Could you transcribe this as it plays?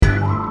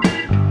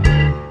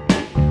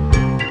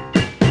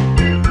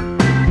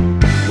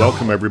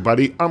Welcome,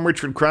 everybody. I'm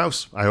Richard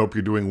Krause. I hope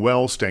you're doing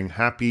well, staying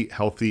happy,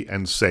 healthy,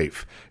 and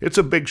safe. It's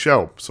a big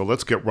show, so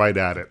let's get right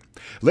at it.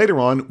 Later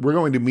on, we're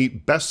going to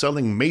meet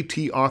best-selling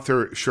Métis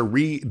author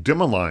Cherie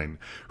Dimaline.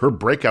 Her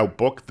breakout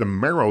book, The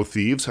Marrow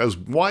Thieves, has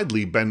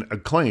widely been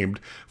acclaimed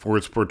for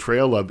its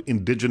portrayal of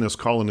Indigenous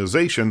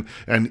colonization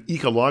and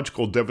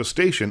ecological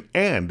devastation,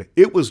 and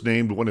it was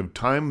named one of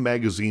Time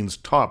magazine's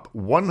top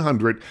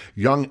 100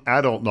 young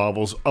adult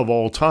novels of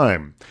all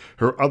time.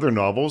 Her other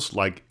novels,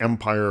 like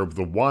Empire of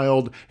the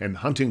Wild and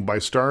Hunting by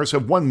Stars,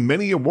 have won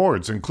many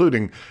awards,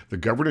 including the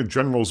Governor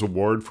General's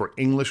Award for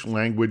English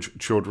Language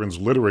Children's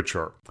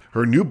Literature.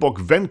 Her new book,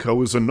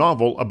 Venko, is a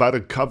novel about a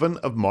coven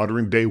of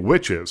modern-day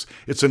witches.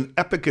 It's an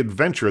epic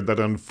adventure that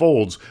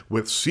unfolds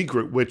with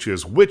secret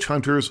witches, witch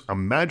hunters, a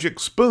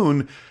magic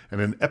spoon, and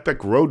an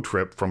epic road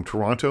trip from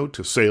Toronto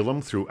to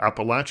Salem through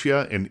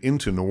Appalachia and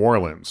into New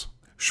Orleans.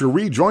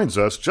 Cherie joins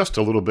us just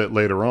a little bit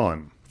later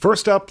on.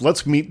 First up,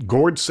 let's meet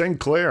Gord St.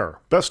 Clair.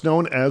 Best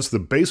known as the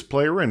bass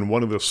player and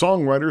one of the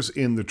songwriters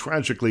in The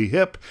Tragically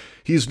Hip,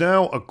 he's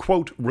now a,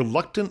 quote,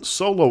 reluctant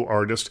solo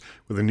artist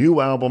with a new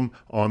album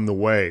on the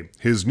way.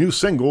 His new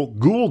single,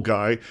 Ghoul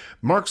Guy,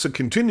 marks a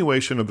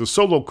continuation of the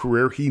solo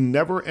career he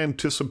never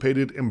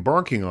anticipated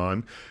embarking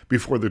on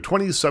before the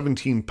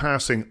 2017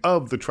 passing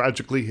of The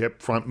Tragically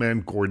Hip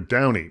frontman Gord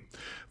Downie.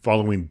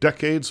 Following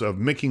decades of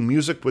making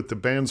music with the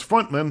band's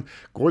frontman,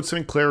 Gord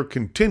St. Clair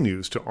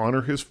continues to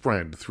honor his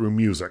friend through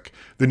music.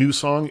 The new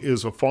song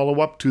is a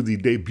follow-up to the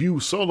debut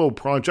solo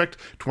project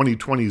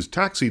 2020's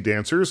Taxi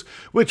Dancers,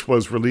 which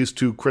was released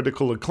to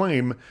critical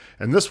acclaim,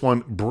 and this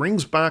one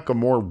brings back a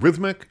more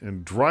rhythmic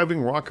and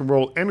driving rock and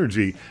roll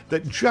energy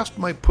that just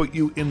might put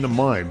you in the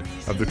mind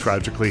of the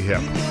Tragically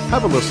Hip.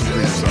 Have a listen for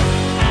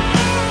yourself.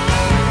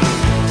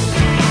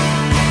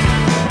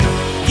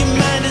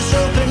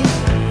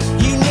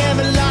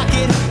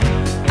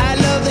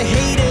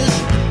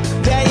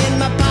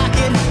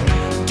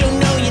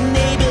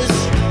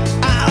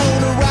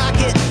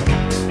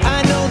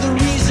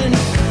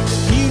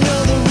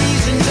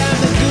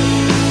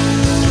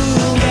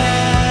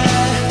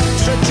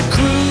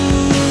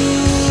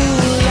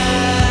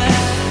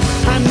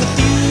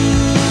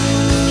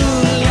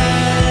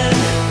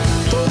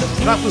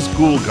 That was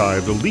Ghoul Guy,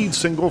 the lead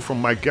single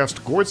from my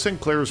guest Gord St.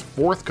 Clair's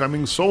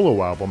forthcoming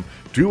solo album,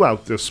 due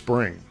out this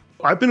spring.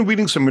 I've been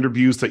reading some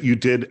interviews that you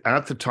did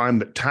at the time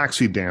that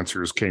Taxi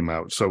Dancers came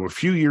out, so a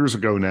few years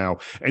ago now,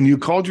 and you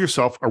called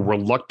yourself a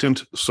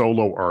reluctant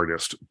solo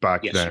artist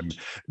back then.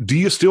 Do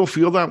you still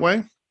feel that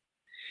way?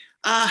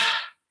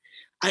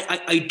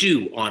 I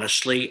do,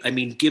 honestly. I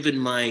mean, given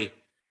my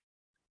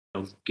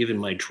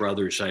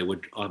druthers, I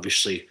would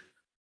obviously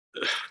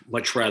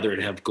much rather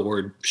have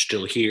Gord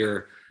still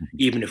here,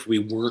 even if we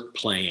weren't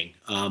playing.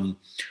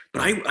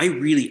 But I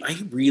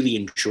really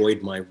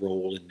enjoyed my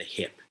role in the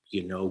Hip.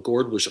 You know,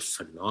 Gord was a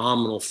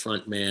phenomenal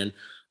frontman.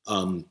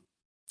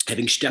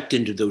 Having stepped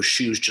into those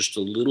shoes just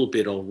a little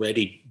bit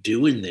already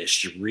doing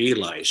this, you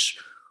realize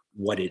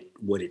what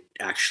it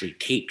actually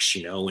takes,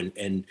 you know,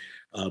 and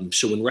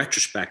so in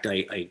retrospect,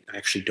 I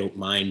actually don't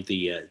mind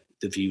the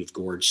view of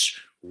Gord's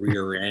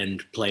rear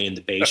end playing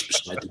the bass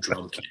beside the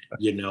drum kit,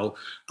 you know.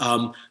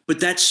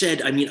 But that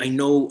said, I mean, I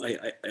know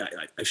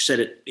I've said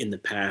it in the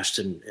past,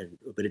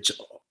 but it's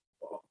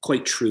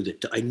quite true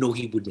that I know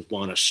he wouldn't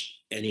want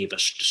any of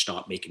us to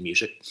stop making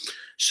music.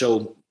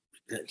 So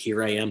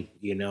here I am,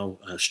 you know,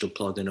 still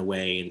plugging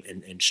away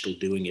and still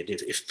doing it,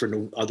 if for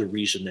no other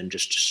reason than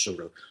just to sort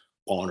of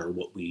honor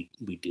what we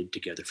did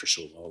together for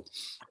so long.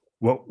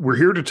 Well, we're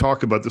here to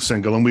talk about the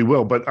single, and we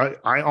will. But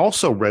I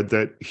also read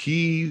that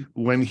he,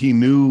 when he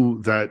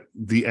knew that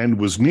the end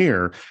was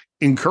near,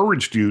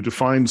 encouraged you to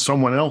find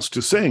someone else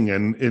to sing.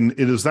 And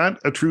is that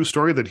a true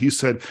story that he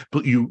said,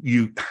 but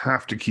you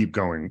have to keep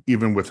going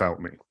even without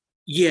me?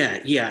 Yeah.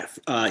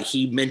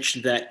 He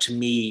mentioned that to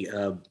me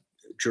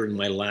during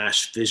my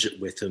last visit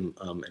with him.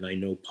 And I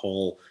know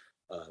Paul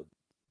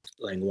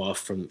Langlois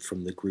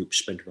from the group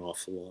spent an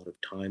awful lot of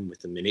time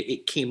with him. And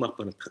it came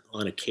up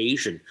on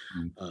occasion.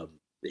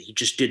 He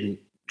just didn't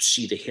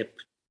see the Hip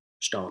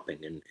stopping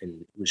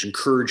and was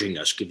encouraging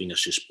us, giving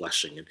us his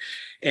blessing.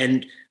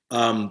 And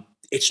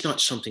it's not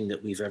something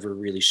that we've ever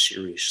really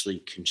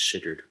seriously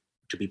considered,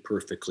 to be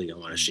perfectly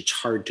honest. It's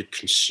hard to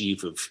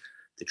conceive of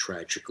the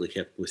Tragically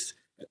Hip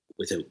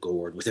without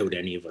Gord, without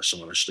any of us,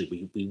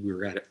 honestly. We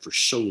were at it for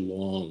so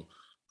long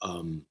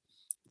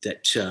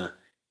that,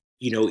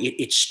 you know,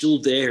 it's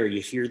still there.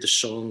 You hear the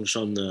songs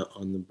on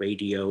the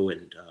radio,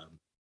 and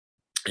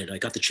I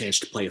got the chance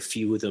to play a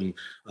few of them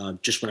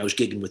just when I was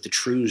gigging with the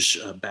Trews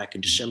back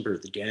in December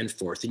at the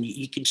Danforth, and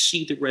you can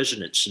see the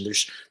resonance, and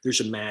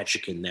there's a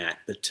magic in that.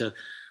 But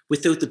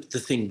without the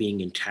thing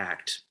being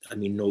intact, I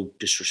mean, no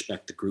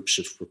disrespect, the groups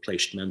have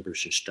replaced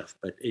members and stuff,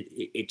 but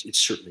it's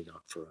certainly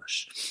not for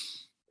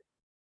us.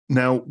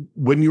 Now,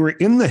 when you were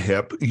in the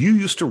Hip, you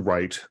used to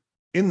write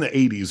in the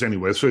 80s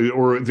anyway,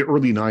 or the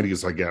early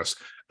 90s, I guess.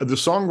 The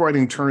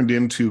songwriting turned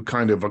into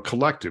kind of a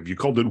collective. You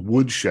called it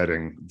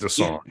woodshedding the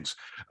songs,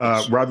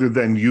 rather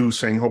than you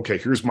saying, okay,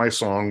 here's my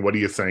song, what do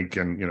you think?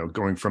 And, you know,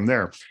 going from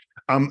there.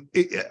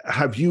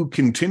 Have you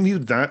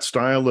continued that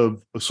style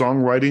of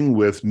songwriting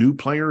with new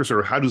players,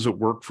 or how does it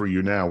work for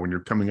you now when you're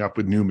coming up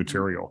with new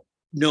material?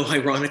 No,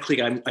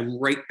 ironically, I'm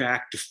right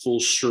back to full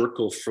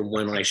circle from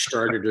when I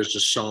started as a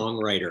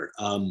songwriter.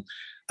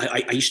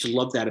 I used to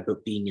love that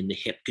about being in the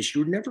hip, because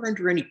you were never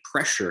under any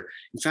pressure.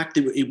 In fact,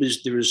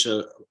 there was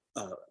a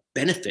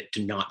benefit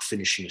to not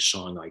finishing a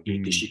song idea,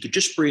 because you could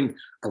just bring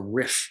a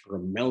riff or a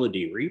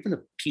melody or even a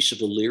piece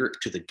of a lyric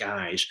to the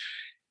guys,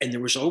 and there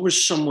was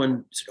always someone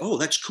who said, "Oh,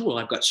 that's cool.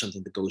 I've got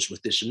something that goes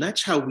with this," and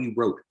that's how we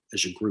wrote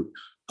as a group.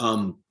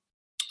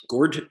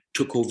 Gord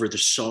took over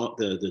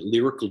the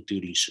lyrical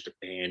duties of the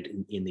band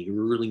in the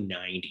early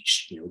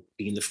 '90s. You know,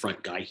 being the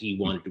front guy, he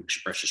wanted to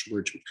express his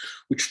words,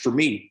 which for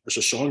me as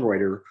a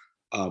songwriter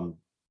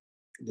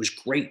was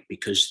great,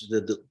 because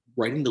the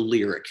writing the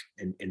lyric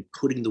and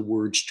putting the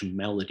words to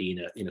melody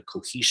in a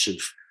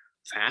cohesive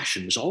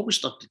fashion was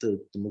always the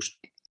most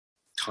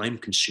time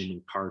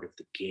consuming part of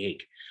the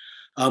gig.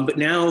 But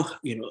now,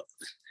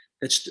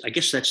 I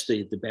guess that's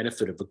the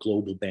benefit of a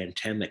global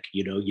pandemic.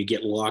 You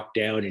get locked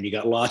down and you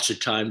got lots of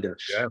time to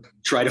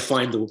try to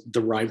find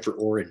the rhyme for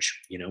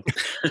orange.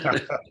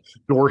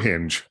 Door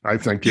hinge, I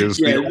think, is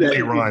the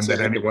only rhyme that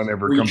anyone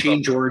ever comes up with. We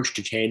change orange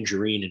to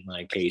tangerine in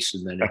my case,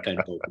 and then it kind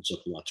of opens up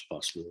lots of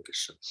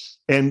possibilities. So.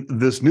 And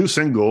this new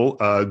single,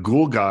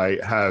 Ghoul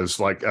Guy, has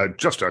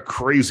just a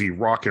crazy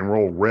rock and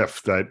roll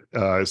riff that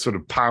sort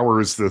of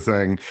powers the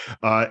thing.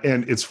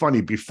 And it's funny,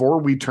 before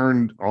we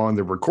turned on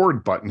the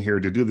record button here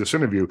to do this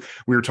interview,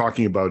 we were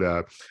talking about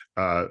a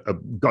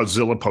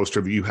Godzilla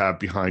poster that you have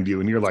behind you,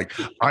 and you're like,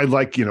 I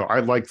like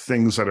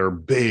things that are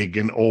big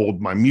and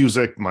old, my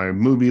music, my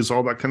movies,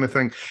 all that kind of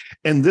thing.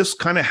 And this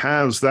kind of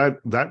has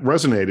that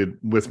resonated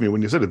with me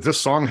when you said it.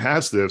 This song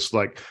has this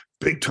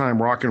big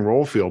time rock and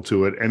roll feel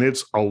to it, and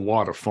it's a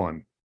lot of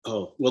fun.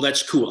 Oh, well,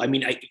 that's cool. I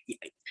mean,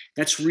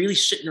 that's really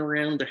sitting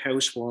around the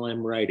house while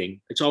I'm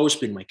writing. It's always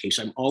been my case.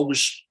 I'm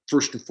always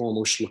first and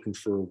foremost looking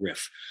for a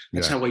riff.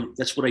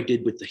 That's what I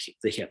did with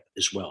the hip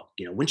as well.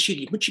 Once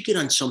you get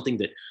on something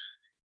that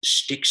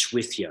sticks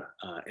with you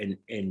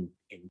and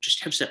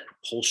just has that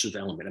propulsive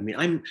element. I mean,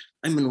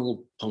 I'm an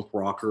old punk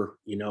rocker,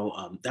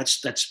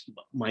 that's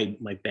my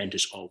bent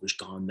has always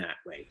gone that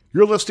way.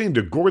 You're listening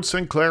to Gord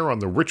Sinclair on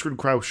The Richard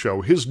Crouse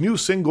Show. His new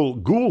single,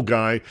 Ghoul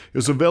Guy,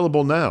 is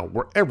available now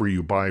wherever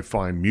you buy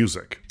fine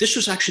music. This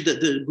was actually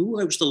the Ghoul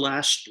Guy was the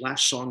last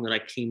song that I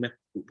came up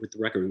with the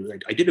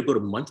record. I did about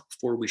a month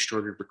before we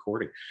started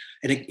recording.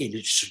 And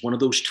it's just one of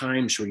those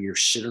times where you're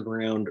sitting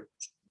around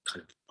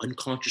kind of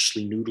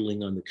unconsciously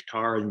noodling on the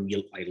guitar, and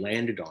I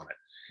landed on it.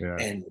 Yeah.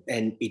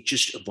 And it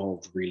just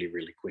evolved really,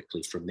 really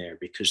quickly from there,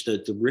 because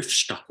the riff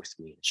stuck with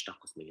me,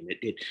 and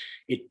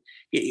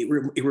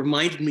it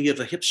reminded me of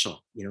a hip song.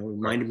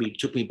 It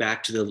took me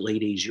back to the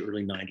late '80s,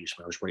 early '90s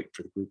when I was writing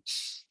for the group.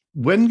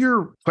 When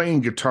you're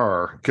playing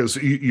guitar, because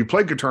you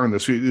play guitar in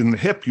the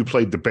hip, you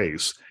played the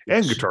bass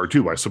and guitar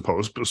too, I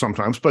suppose,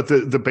 sometimes, but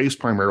the bass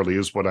primarily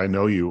is what I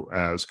know you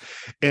as.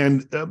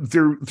 And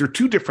they're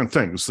two different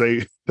things.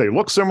 They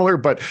look similar,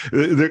 but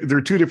they're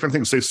two different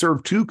things. They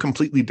serve two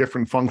completely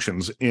different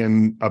functions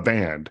in a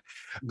band.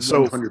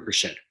 So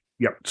 100%.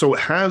 Yeah. So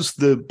has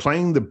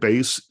playing the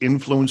bass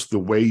influenced the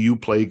way you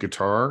play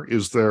guitar?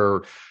 Is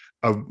there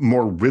a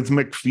more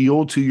rhythmic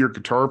feel to your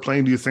guitar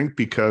playing, do you think,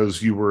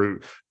 because you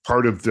were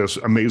part of this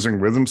amazing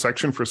rhythm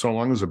section for so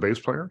long as a bass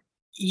player?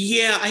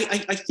 Yeah,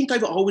 I think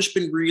I've always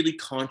been really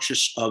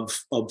conscious of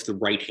the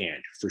right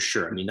hand, for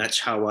sure. I mean,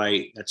 that's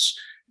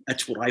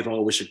what I've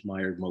always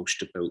admired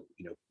most about,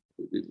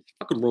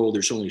 rock and roll.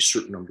 There's only a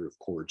certain number of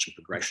chords and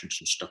progressions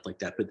and stuff like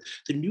that, but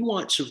the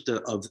nuance of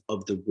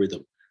the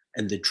rhythm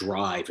and the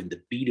drive and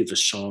the beat of a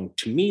song,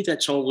 to me,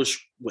 that's always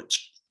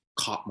what's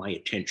caught my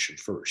attention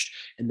first.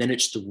 And then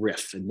it's the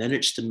riff, and then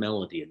it's the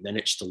melody, and then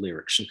it's the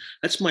lyrics. And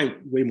that's my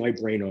way my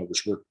brain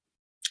always worked.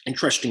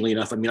 Interestingly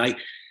enough, I mean, I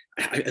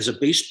as a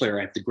bass player,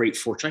 I have the great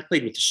fortune. I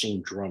played with the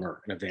same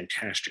drummer, and a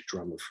fantastic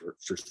drummer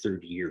for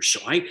 30 years. So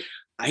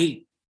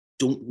I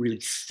don't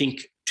really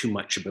think too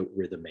much about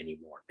rhythm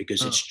anymore,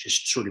 because it's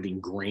just sort of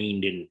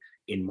ingrained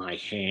in my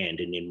hand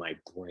and in my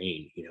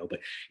brain, But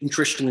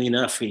interestingly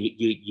enough,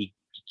 you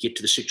get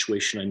to the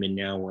situation I'm in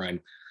now where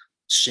I'm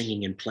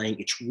singing and playing.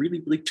 It's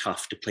really, really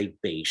tough to play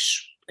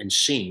bass and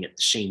sing at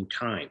the same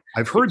time.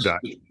 I've heard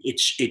that.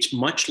 It's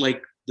much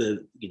like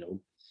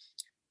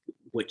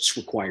what's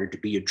required to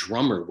be a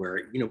drummer,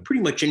 where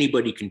pretty much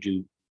anybody can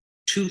do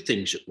two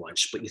things at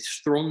once, but you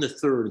throw in the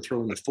third and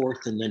throw in the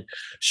fourth, and then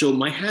so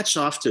my hat's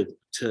off to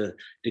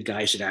the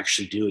guys that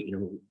actually do it.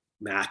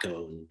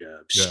 Mako and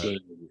Sting,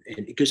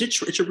 and because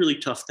it's a really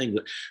tough thing.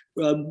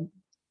 But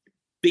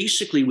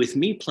basically, with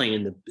me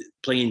playing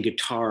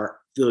guitar,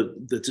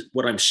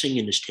 what I'm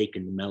singing is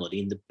taking the melody.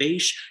 In the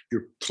bass,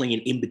 you're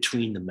playing in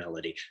between the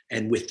melody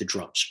and with the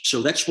drums.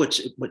 So that's what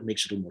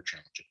makes it a little more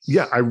challenging.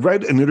 Yeah, I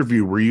read an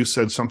interview where you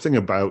said something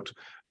about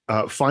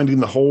finding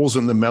the holes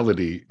in the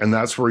melody, and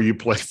that's where you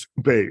play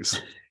the bass.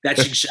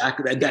 That's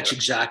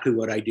exactly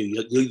what I do.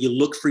 You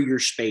look for your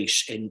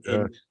space, and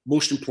Yeah.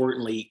 most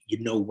importantly, you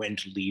know when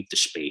to leave the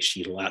space.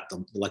 You let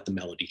the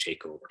melody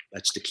take over.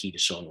 That's the key to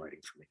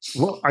songwriting for me.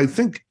 Well, I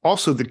think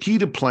also the key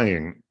to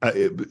playing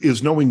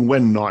is knowing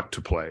when not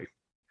to play.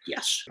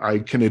 Yes. I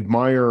can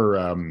admire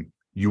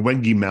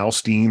Yngwie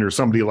Malmsteen or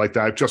somebody like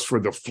that just for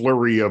the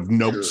flurry of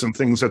notes and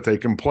things that they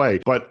can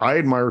play. But I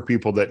admire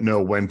people that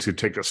know when to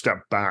take a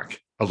step back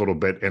a little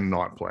bit and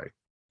not play.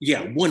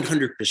 Yeah,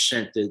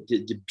 100%.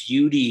 The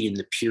beauty and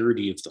the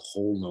purity of the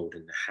whole note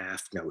and the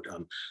half note.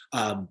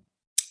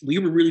 We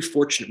were really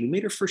fortunate. We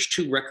made our first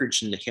 2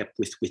 records in the hip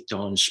with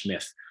Don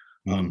Smith,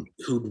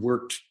 who'd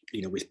worked,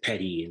 with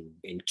Petty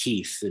and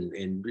Keith,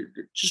 and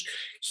just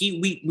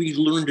we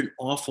learned an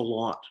awful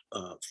lot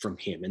from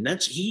him, and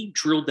he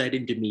drilled that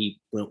into me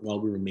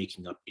while we were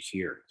making Up to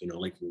Here.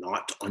 Like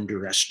not to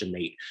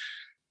underestimate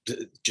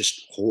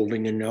just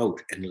holding a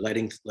note and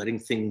letting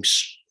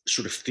things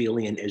sort of feel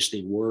in as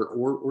they were,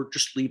 or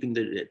just leaving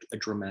a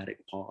dramatic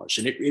pause.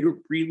 And it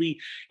really,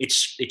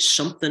 it's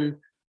something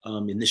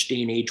in this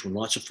day and age when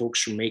lots of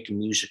folks are making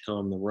music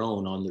on their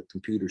own on their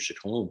computers at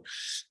home.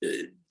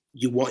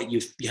 You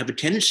have a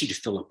tendency to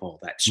fill up all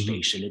that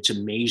space, and it's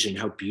amazing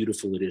how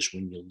beautiful it is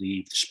when you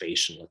leave the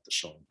space and let the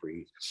song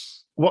breathe.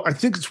 Well, I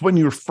think it's when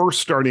you're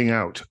first starting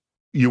out,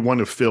 you want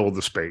to fill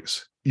the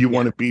space. You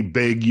want to be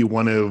big. You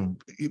want to,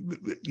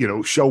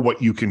 show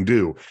what you can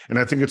do. And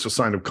I think it's a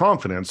sign of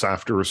confidence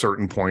after a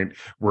certain point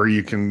where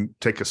you can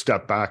take a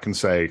step back and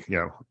say,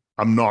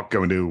 I'm not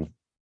going to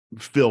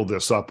fill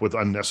this up with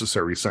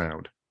unnecessary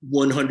sound.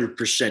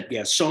 100%.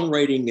 Yeah.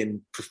 Songwriting and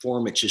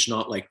performance is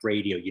not like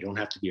radio. You don't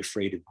have to be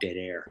afraid of dead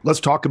air. Let's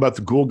talk about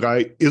The Ghoul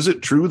Guy. Is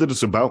it true that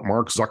it's about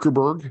Mark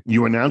Zuckerberg?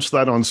 You announced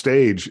that on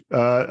stage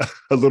a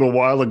little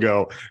while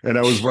ago, and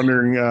I was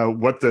wondering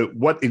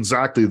what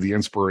exactly the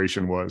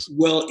inspiration was.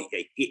 Well,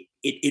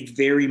 it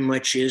very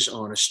much is,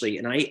 honestly.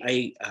 And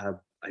I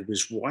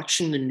was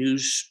watching the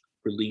news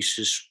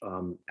releases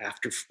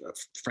after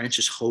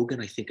Frances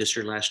Hogan, I think is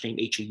her last name,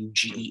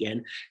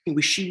 Haugen.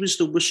 She was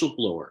the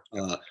whistleblower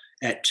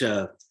at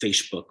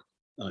Facebook,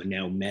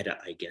 now Meta,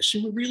 I guess,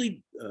 and we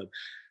really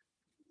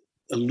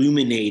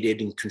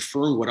illuminated and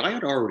confirmed what I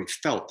had already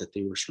felt, that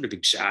they were sort of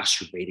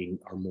exacerbating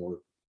our more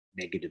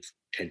negative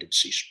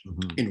tendencies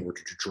in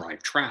order to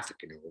drive traffic,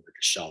 in order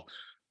to sell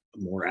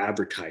more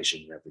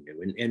advertising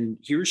revenue. And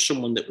here's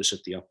someone that was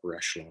at the upper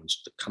echelons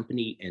of the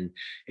company and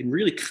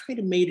really kind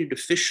of made it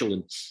official.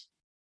 And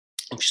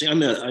obviously,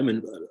 I'm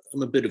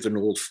a bit of an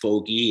old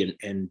fogey,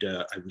 and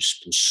I was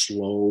been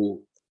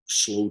slow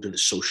to the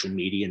social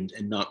media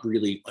and not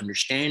really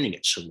understanding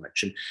it so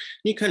much. And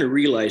you kind of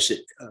realize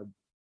that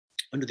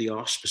under the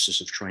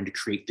auspices of trying to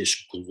create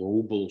this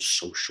global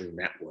social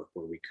network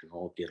where we can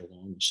all get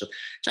along and stuff,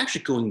 it's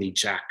actually going the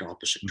exact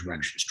opposite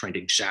direction. It's trying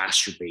to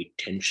exacerbate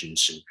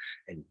tensions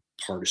and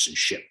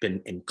partisanship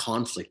and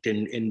conflict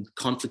and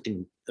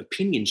conflicting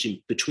opinions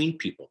between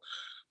people,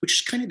 which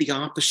is kind of the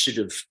opposite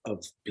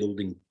of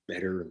building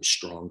better and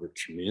stronger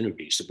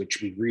communities,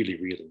 which we really,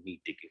 really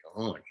need to get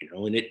on,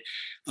 And it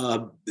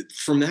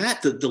from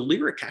that, the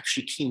lyric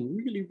actually came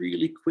really,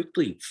 really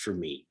quickly for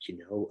me,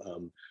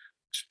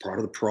 It's part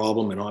of the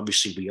problem, and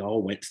obviously we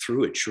all went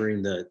through it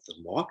during the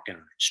lockdown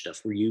and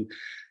stuff, where you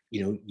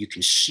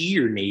can see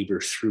your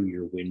neighbor through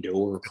your window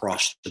or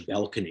across the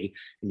balcony,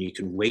 and you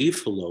can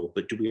wave hello,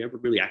 but do we ever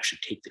really actually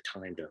take the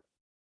time to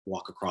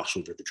walk across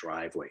over the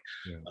driveway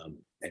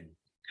and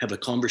have a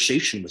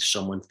conversation with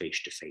someone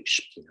face to face,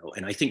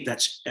 And I think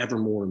that's ever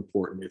more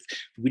important. If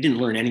we didn't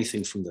learn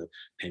anything from the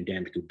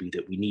pandemic, it would be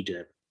that we need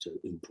to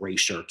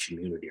embrace our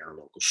community, our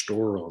local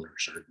store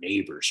owners, our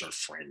neighbors, our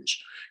friends,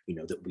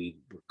 that we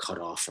were cut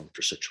off from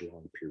for such a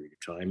long period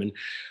of time.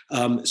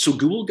 And so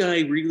Ghoul Guy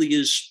really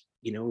is,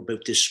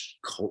 about this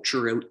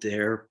culture out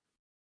there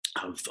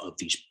of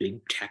these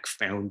big tech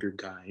founder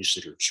guys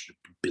that are sort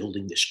of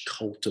building this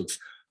cult of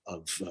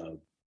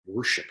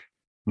worship.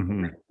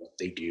 What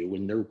they do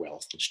and their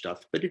wealth and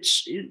stuff, but it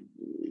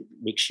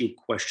makes you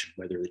question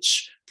whether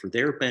it's for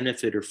their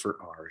benefit or for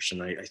ours.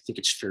 And I think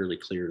it's fairly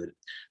clear that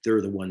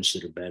they're the ones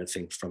that are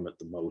benefiting from it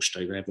the most.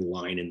 I have a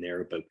line in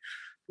there about,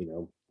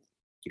 you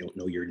don't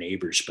know your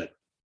neighbors, but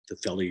the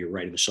fellow you're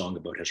writing a song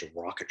about has a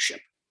rocket ship,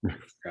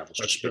 travels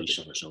to space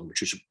on his own,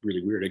 which is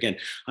really weird. Again,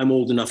 I'm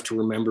old enough to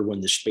remember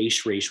when the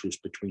space race was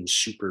between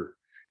super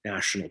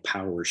national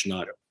powers,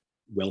 not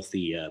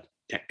wealthy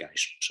tech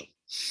guys. So.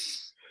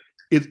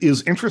 It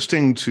is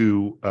interesting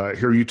to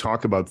hear you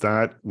talk about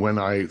that when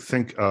I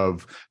think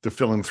of the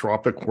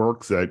philanthropic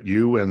work that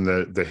you and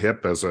the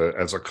HIP as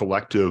a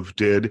collective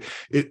did.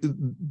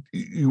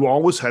 You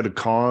always had a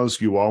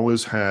cause. You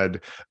always had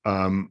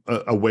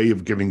a way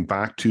of giving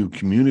back to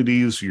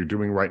communities. You're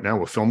doing right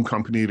now a film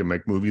company to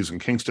make movies in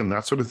Kingston,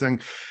 that sort of thing.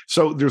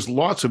 So there's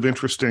lots of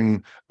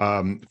interesting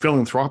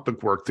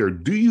philanthropic work there.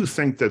 Do you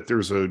think that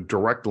there's a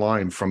direct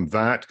line from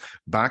that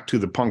back to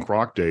the punk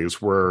rock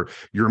days where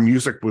your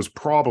music was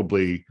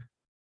probably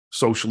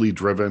socially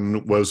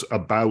driven, was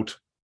about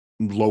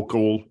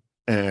local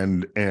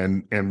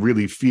and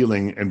really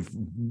feeling and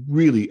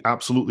really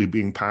absolutely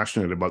being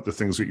passionate about the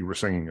things that you were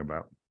singing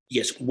about.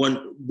 Yes,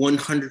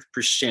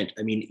 100%.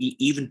 I mean,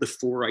 even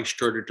before I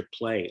started to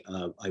play,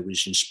 I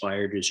was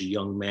inspired as a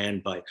young man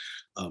by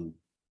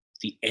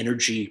the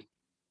energy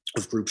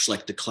of groups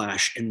like the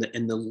Clash and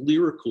the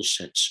lyrical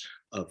sense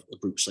of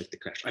groups like the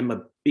Clash. I'm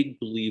a big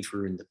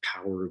believer in the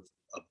power of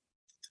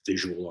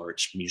visual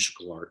arts,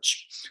 musical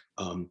arts,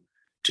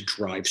 to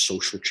drive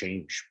social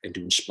change and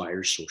to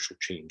inspire social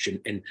change.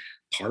 And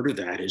part of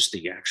that is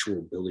the actual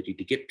ability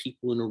to get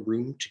people in a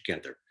room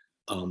together.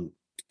 Um,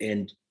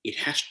 and it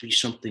has to be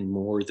something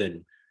more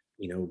than,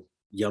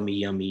 yummy,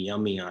 yummy,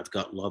 yummy, I've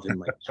got love in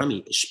my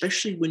tummy,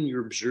 especially when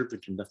you're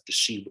observant enough to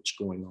see what's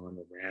going on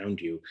around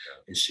you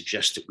and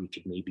suggest that we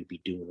could maybe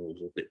be doing a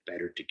little bit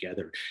better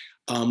together.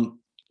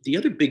 The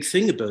other big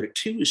thing about it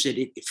too is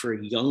that for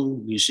a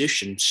young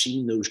musician,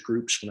 seeing those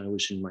groups when I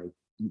was in my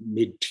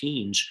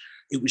mid-teens,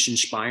 it was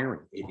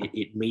inspiring.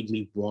 It made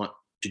me want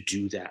to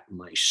do that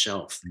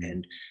myself.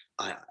 And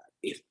I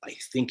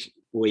think,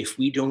 boy, if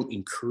we don't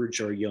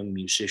encourage our young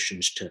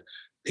musicians to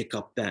pick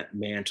up that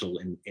mantle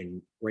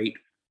and write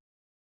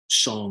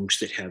songs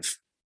that have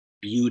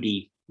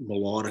beauty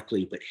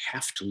melodically but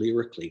heft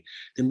lyrically,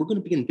 then we're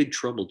going to be in big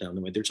trouble down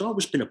the way. There's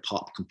always been a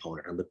pop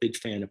component. I'm a big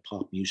fan of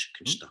pop music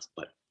and stuff,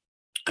 but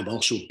I'm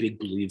also a big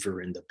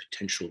believer in the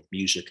potential of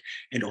music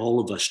and all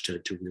of us to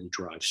really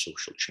drive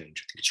social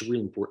change. I think it's a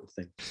really important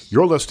thing.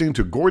 You're listening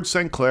to Gord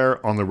St.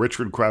 Clair on The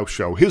Richard Crouse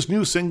Show. His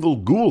new single,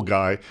 Ghoul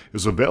Guy,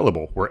 is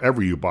available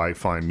wherever you buy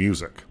fine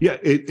music. Yeah,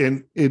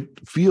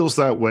 it feels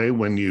that way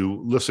when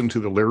you listen to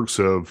the lyrics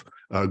of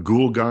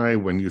Ghoul Guy,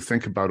 when you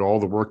think about all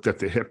the work that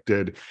the Hip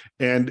did.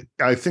 And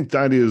I think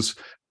that is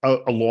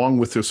along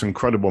with this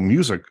incredible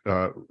music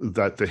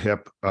that the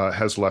Hip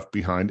has left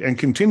behind and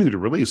continue to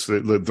release.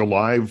 The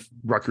live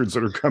records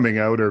that are coming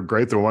out are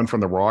great. The one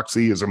from the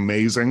Roxy is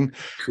amazing.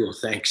 Cool,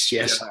 thanks.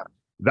 Yes.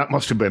 That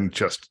must have been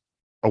just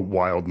a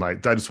wild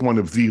night. That is one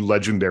of the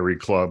legendary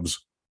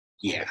clubs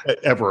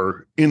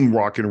ever in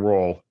rock and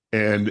roll.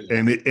 And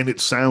it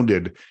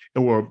sounded,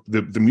 or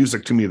the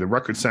music to me, the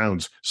record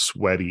sounds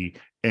sweaty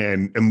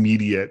and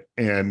immediate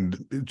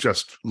and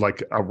just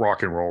like a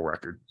rock and roll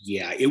record.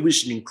 Yeah, it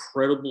was an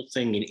incredible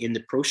thing. And in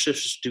the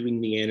process of doing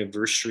the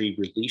anniversary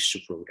release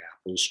of Road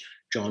Apples,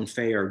 John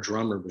Fay, our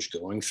drummer, was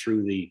going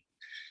through the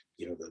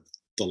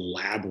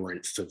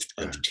labyrinth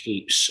of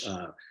tapes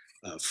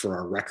for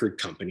our record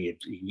company.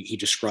 He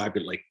described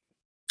it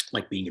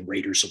like being in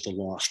Raiders of the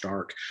Lost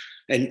Ark.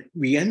 And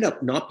we end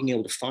up not being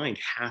able to find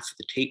half of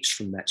the tapes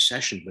from that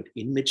session, but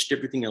amidst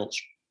everything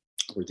else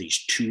were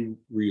these two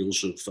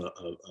reels of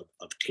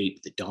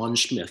tape that Don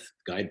Smith,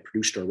 the guy who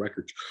produced our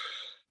records,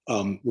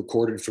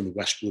 recorded from the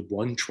Westwood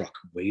One truck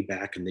way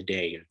back in the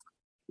day. And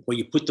when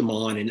you put them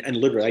on, and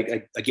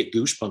literally, I get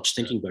goosebumps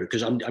thinking about it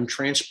because I'm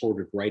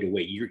transported right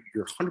away. You're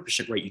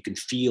 100% right. You can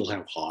feel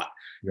how hot,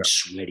 and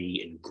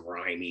sweaty, and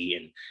grimy,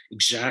 and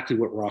exactly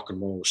what rock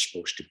and roll is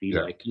supposed to be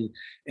like.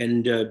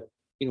 And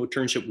it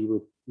turns out we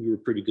were a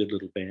pretty good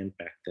little band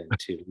back then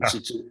too.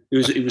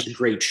 It was a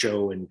great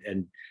show, and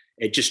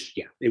it just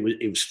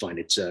it was fun.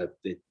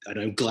 And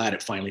I'm glad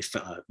it finally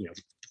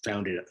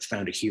found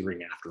a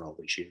hearing after all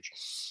these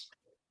years.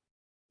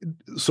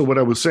 So what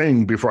I was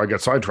saying before I got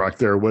sidetracked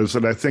there was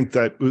that I think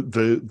that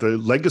the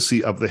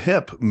legacy of the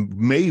Hip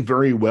may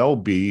very well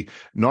be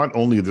not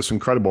only this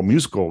incredible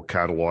musical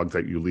catalog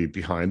that you leave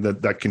behind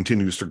that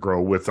continues to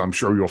grow with, I'm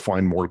sure you'll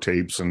find more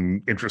tapes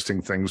and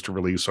interesting things to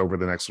release over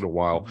the next little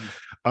while,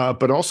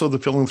 but also the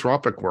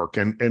philanthropic work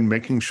and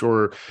making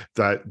sure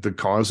that the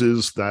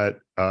causes that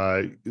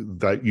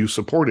you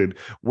supported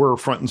were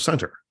front and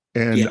center.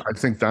 And I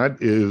think that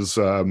is,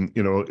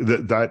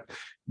 that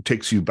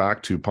takes you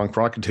back to punk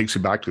rock. It takes you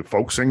back to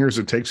folk singers.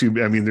 It takes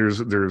you, I mean,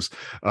 there's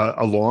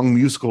a long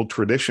musical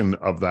tradition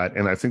of that.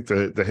 And I think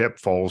the Hip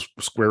falls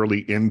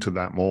squarely into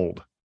that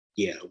mold.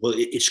 Yeah, well,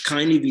 it's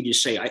kind of you to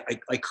say.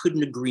 I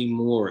couldn't agree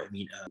more. I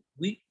mean,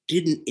 we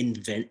didn't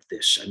invent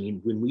this. I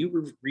mean, when we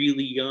were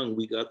really young,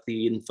 we got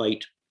the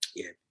invite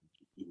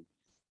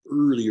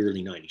early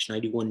 90s,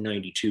 91,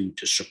 92,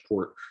 to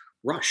support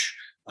Rush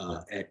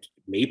at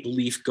Maple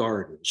Leaf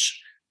Gardens.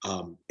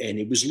 And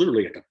it was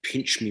literally like a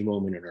pinch me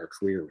moment in our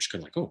career. It was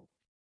kind of like, oh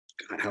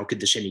God, how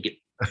could this get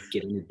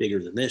any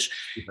bigger than this?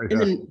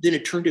 And then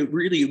it turned out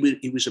really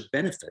it was a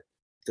benefit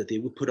that they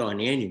would put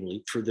on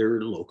annually for their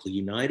local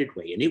United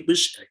Way. And it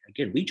was,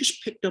 again, we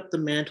just picked up the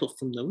mantle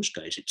from those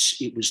guys.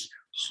 It was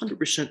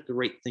 100% the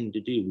right thing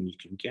to do when you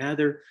can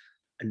gather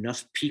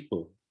enough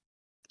people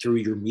through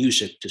your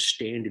music to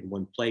stand in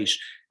one place.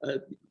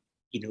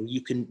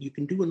 You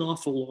can do an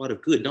awful lot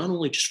of good, not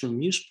only just from a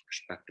musical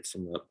perspective,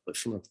 but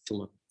from a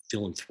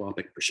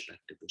philanthropic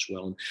perspective as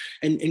well.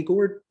 And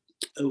Gord,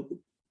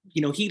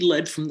 he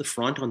led from the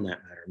front on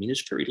that matter. I mean,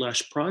 his very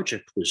last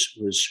project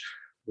was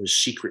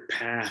Secret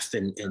Path,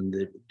 and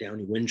the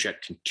Downey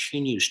Windjack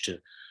continues to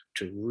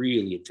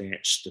really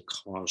advance the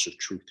cause of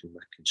truth and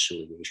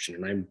reconciliation.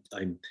 And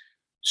I'm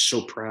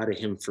so proud of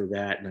him for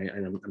that,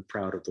 and I'm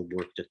proud of the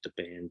work that the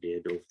band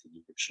did over the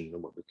years and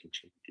what we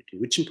continue to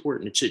do. It's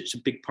important. It's a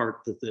big part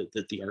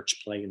that the arts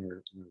play in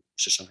our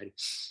society.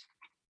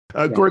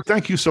 Gord,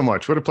 thank you so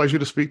much. What a pleasure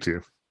to speak to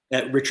you.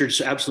 Richard,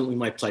 it's absolutely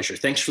my pleasure.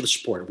 Thanks for the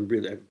support. We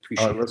really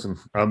appreciate it. Listen,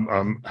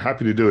 I'm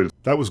happy to do it.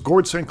 That was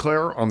Gord St.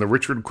 Clair on the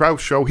Richard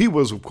Crouse Show. He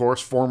was, of course,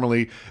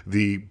 formerly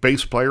the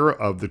bass player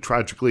of the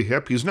Tragically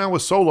Hip. He's now a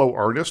solo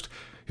artist.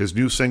 His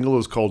new single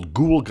is called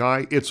Ghoul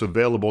Guy. It's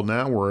available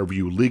now wherever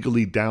you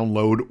legally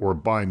download or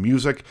buy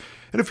music.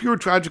 And if you're a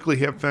Tragically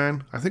Hip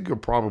fan, I think you'll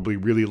probably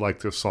really like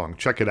this song.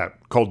 Check it out,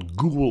 called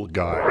Ghoul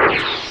Guy.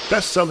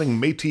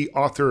 Best-selling Métis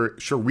author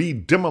Cherie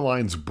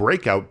Dimeline's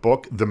breakout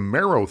book, The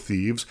Marrow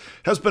Thieves,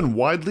 has been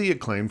widely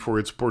acclaimed for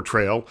its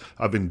portrayal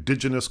of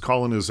Indigenous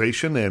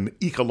colonization and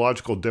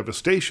ecological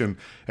devastation,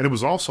 and it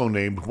was also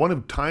named one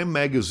of Time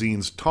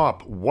magazine's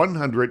top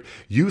 100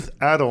 youth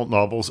adult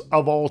novels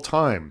of all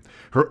time.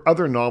 Her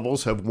other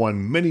novels have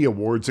won many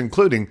awards,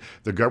 including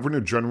the Governor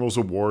General's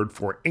Award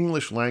for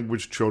English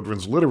Language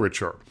Children's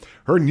Literature.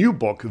 Her new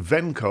book,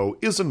 Venko,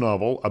 is a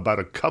novel about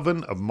a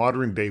coven of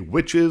modern-day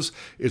witches.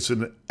 It's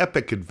an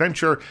epic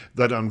adventure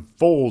that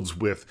unfolds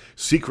with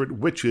secret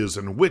witches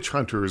and witch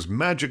hunters,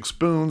 magic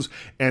spoons,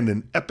 and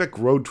an epic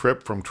road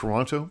trip from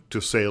Toronto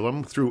to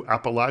Salem through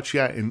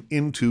Appalachia and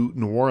into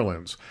New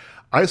Orleans.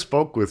 I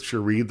spoke with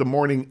Cherie the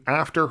morning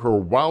after her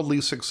wildly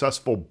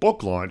successful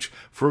book launch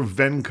for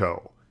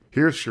Venko.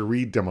 Here's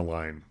Cherie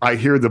Dimeline. I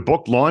hear the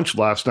book launch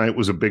last night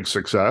was a big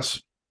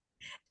success.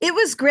 It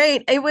was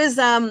great. It was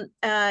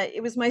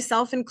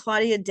myself and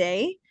Claudia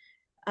Day,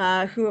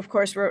 who of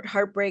course wrote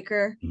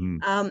Heartbreaker.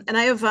 And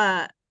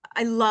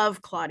I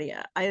love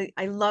Claudia.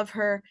 I love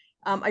her.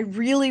 I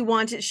really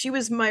wanted, she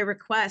was my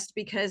request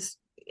because,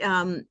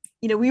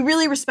 we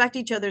really respect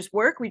each other's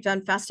work. We've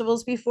done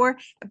festivals before,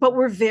 but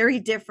we're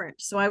very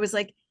different. So I was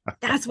like,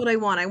 that's what I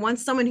want. I want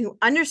someone who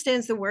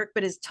understands the work,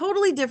 but is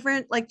totally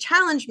different. Like,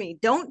 challenge me.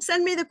 Don't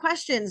send me the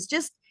questions.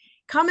 Just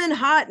come in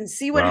hot and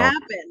see what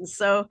happens.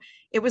 So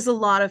it was a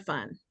lot of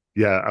fun.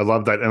 Yeah, I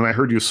love that. And I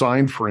heard you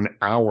signed for an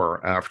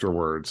hour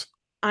afterwards.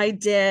 I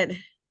did.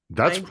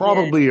 That's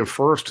probably a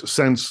first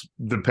since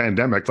the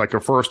pandemic, like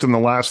a first in the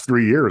last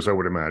 3 years, I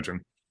would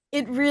imagine.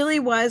 It really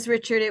was,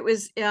 Richard. It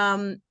was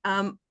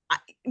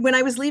when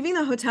I was leaving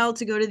the hotel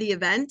to go to the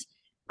event,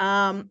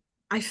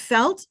 I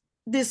felt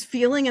this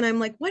feeling and I'm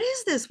like, what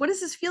is this? What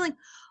is this feeling?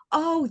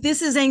 Oh,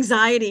 this is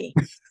anxiety.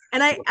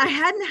 And I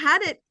hadn't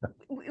had it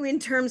in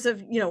terms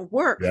of,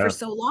 work for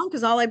so long,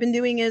 because all I've been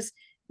doing is,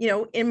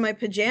 in my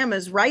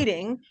pajamas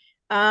writing.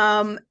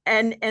 And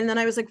then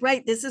I was like,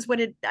 right, this is what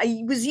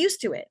I was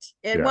used to it.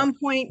 At one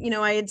point,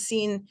 I had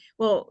seen,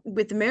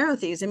 with the Marrow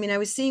Thieves, I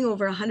was seeing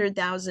over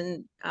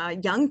 100,000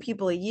 young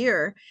people a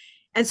year.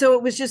 And so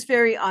it was just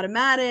very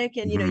automatic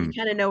and, you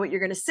kind of know what you're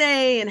going to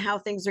say and how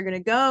things are going to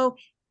go.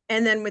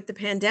 And then with the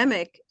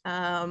pandemic,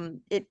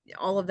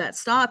 all of that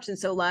stopped. And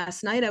so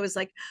last night I was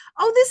like,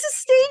 oh, this is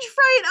stage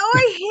fright. Oh,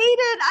 I hate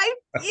it.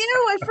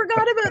 I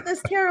forgot about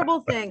this terrible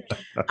thing.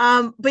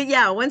 But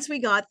yeah, once we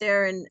got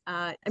there and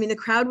the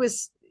crowd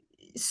was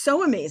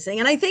so amazing.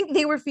 And I think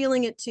they were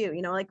feeling it too,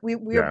 like we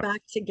were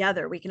back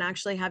together. We can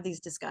actually have these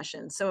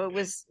discussions. So it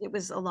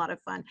was a lot of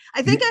fun.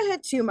 I think I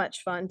had too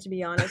much fun, to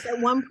be honest. At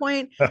one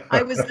point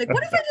I was like,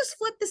 what if I just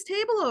flip this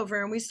table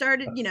over? And we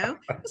started,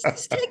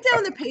 let's take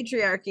down the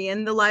patriarchy.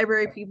 And the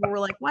library people were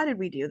like, why did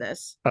we do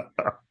this?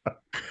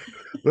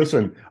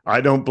 Listen,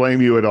 I don't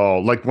blame you at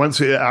all. Like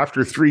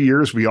after 3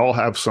 years, we all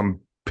have some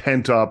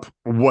pent up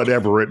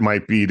whatever it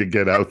might be to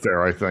get out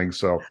there, I think.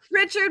 So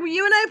Richard,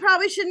 you and I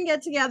probably shouldn't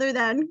get together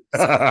then.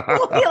 So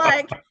we'll be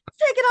like,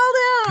 take it all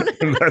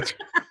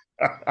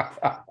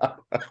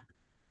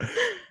down.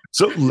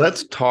 So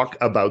let's talk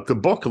about the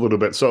book a little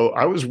bit. So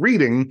I was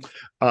reading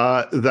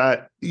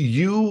that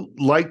you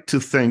like to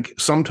think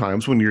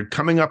sometimes when you're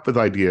coming up with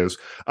ideas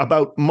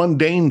about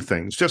mundane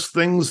things, just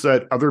things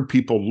that other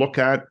people look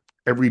at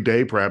every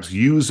day, perhaps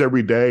use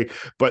every day,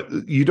 but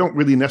you don't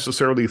really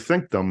necessarily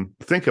think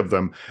of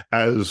them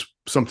as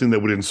something that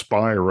would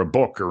inspire a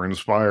book or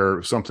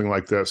inspire something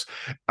like this.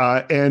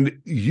 And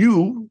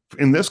you,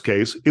 in this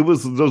case, it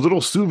was those little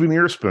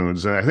souvenir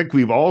spoons. And I think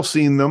we've all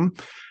seen them.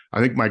 I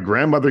think my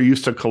grandmother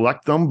used to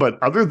collect them,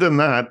 but other than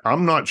that,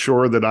 I'm not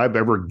sure that I've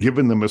ever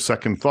given them a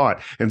second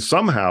thought. And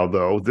somehow,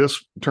 though,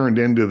 this turned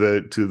into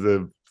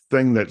the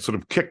thing that sort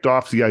of kicked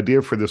off the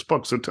idea for this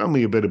book. So tell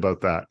me a bit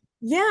about that.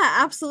 Yeah,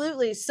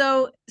 absolutely.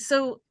 So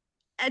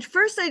at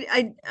first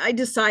I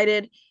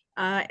decided,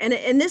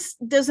 and this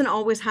doesn't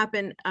always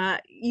happen.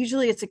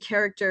 Usually it's a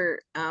character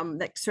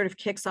that sort of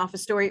kicks off a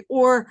story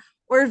or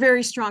a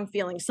very strong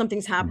feeling.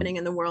 Something's happening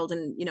in the world,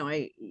 and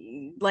I,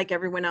 like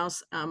everyone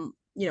else,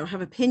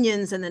 have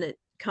opinions, and then it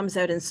comes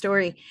out in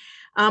story.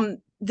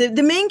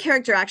 The main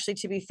character, actually,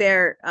 to be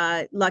fair,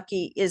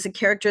 Lucky, is a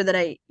character that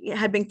I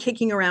had been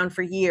kicking around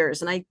for years,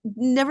 and I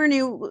never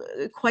knew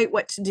quite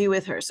what to do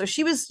with her. So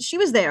she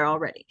was there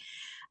already.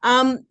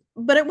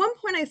 But at one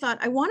point I thought,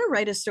 I want to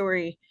write a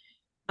story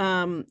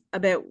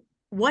about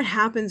what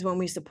happens when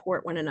we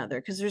support one another,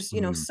 because there's,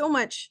 so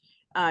much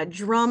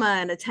drama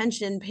and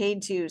attention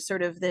paid to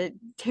sort of the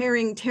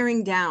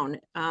tearing down.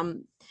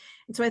 And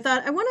so I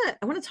thought I want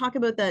to talk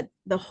about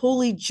the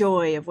holy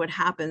joy of what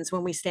happens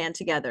when we stand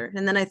together.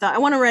 And then I thought I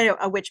want to write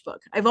a witch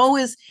book. I've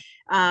always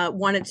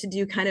wanted to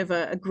do kind of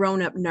a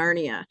grown-up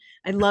Narnia.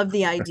 I love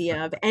the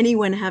idea of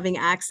anyone having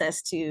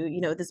access to,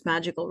 this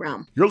magical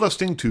realm. You're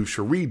listening to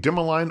Cherie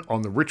Dimaline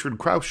on The Richard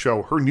Crouse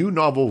Show. Her new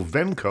novel,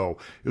 Venko,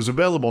 is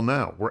available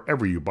now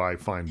wherever you buy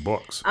fine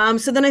books.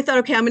 So then I thought,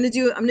 okay, I'm going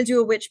to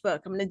do a witch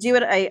book. I'm going to do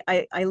it.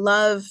 I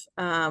love,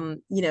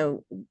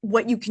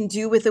 what you can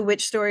do with a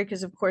witch story,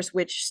 because of course,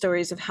 witch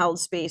stories have held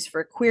space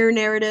for queer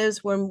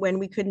narratives when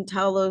we couldn't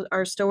tell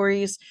our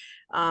stories.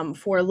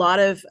 For a lot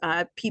of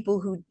people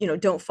who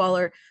don't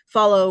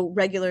follow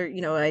regular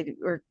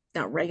or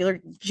not regular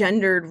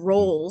gendered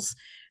roles,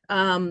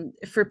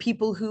 for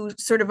people who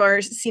sort of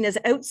are seen as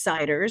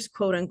outsiders,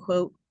 quote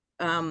unquote,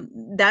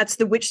 that's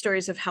the witch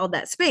stories have held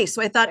that space.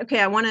 So I thought,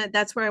 okay,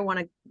 that's where I want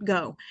to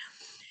go.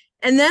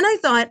 And then I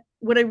thought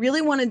what I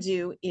really want to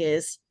do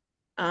is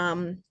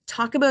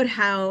talk about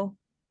how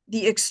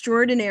the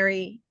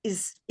extraordinary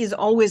is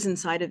always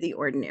inside of the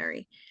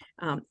ordinary.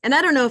 And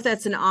I don't know if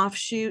that's an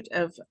offshoot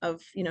of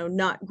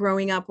not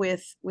growing up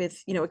with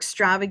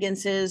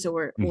extravagances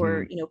or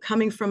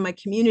coming from my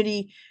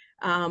community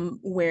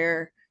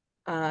where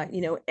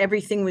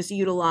everything was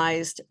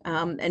utilized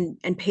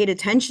and paid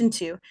attention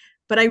to.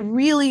 But I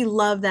really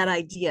love that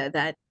idea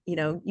that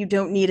you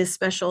don't need a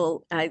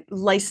special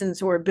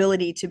license or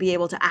ability to be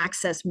able to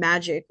access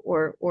magic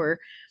or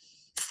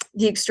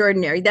the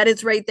extraordinary, that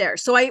it's right there.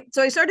 So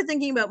I started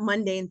thinking about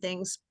mundane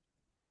things,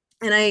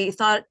 and I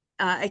thought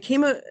I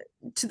came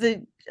to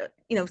the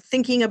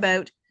thinking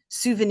about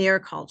souvenir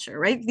culture,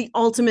 right? The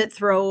ultimate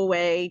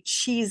throwaway,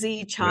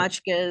 cheesy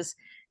tchotchkes,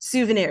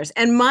 souvenirs.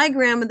 And my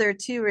grandmother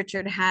too,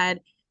 Richard,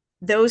 had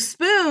those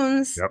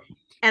spoons. Yep.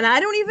 And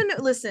I don't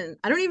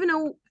even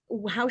know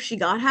how she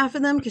got half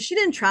of them, because she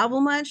didn't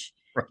travel much.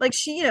 Like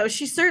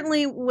she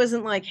certainly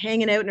wasn't like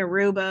hanging out in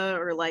Aruba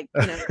or like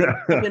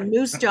in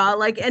Moose Jaw,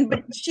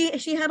 but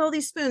she had all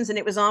these spoons, and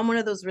it was on one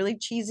of those really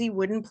cheesy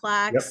wooden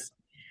plaques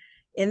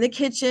in the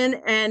kitchen,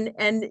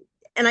 and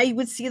I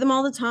would see them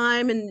all the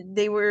time, and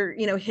they were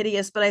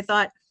hideous, but I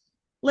thought,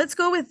 let's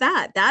go with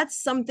that.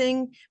 That's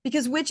something,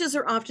 because witches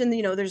are often,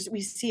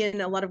 we see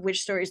in a lot of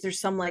witch stories,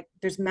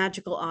 there's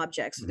magical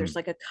objects, mm-hmm. There's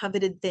like a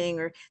coveted thing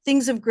or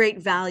things of great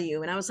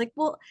value. And I was like,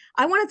 well,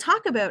 I want to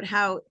talk about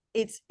how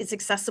it's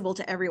accessible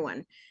to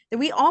everyone, that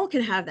we all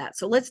can have that.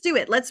 So let's do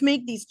it. Let's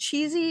make these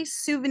cheesy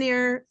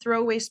souvenir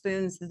throwaway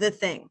spoons the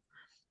thing.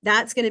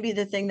 That's going to be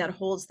the thing that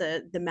holds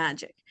the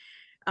magic.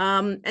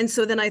 And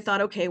so then I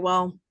thought, okay,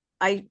 well,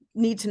 I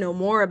need to know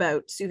more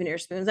about souvenir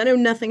spoons. I know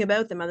nothing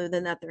about them other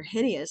than that they're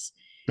hideous.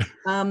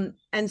 And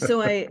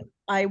so I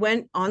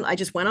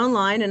just went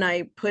online and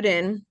I put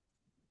in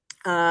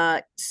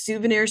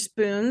souvenir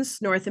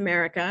spoons, North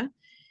America.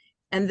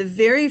 And the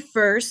very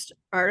first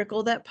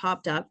article that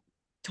popped up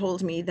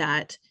told me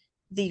that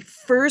the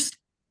first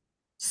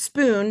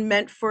spoon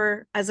meant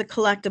as a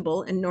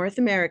collectible in North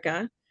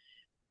America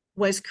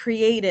was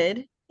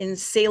created in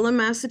Salem,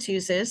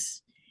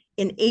 Massachusetts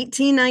in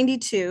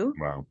 1892.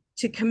 Wow.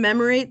 To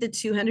commemorate the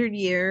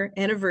 200-year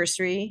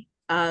anniversary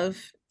of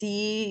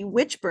the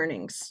witch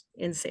burnings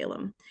in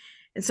Salem.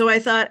 And so I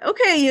thought,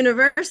 okay,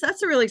 universe,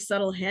 that's a really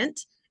subtle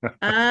hint.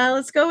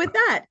 Let's go with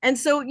that. And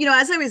so,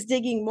 as I was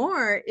digging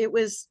more, it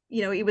was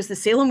the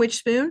Salem witch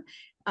spoon.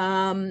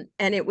 And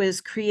it was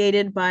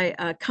created by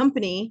a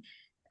company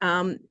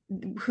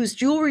whose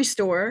jewelry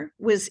store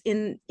was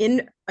in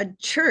a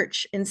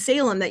church in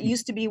Salem that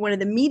used to be one of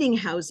the meeting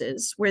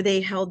houses where they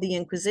held the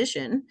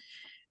Inquisition,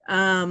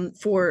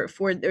 for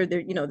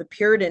the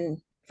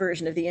Puritan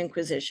version of the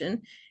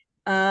Inquisition.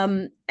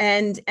 And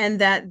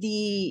that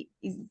the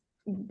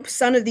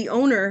son of the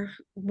owner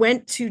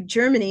went to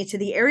Germany, to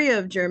the area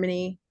of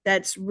Germany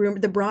that's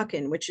the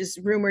Brocken, which is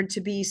rumored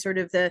to be sort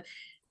of the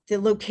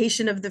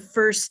location of the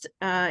first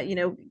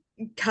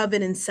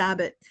coven and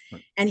sabbat.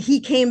 And he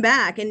came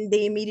back and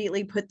they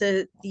immediately put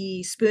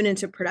the spoon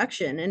into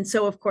production. And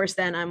so of course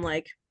then I'm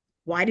like,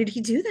 why did he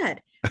do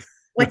that?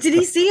 What did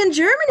he see in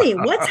Germany?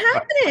 What's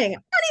happening?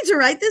 I need to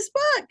write this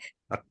book.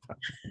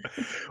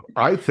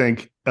 I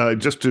think,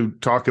 just to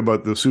talk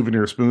about the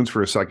souvenir spoons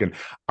for a second,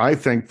 I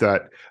think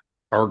that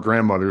our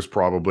grandmothers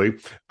probably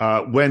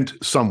went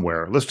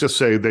somewhere. Let's just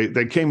say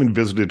they came and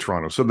visited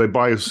Toronto. So they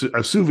buy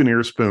a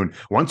souvenir spoon.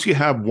 Once you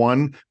have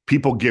one,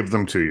 people give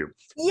them to you.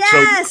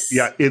 Yes. So,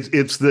 yeah,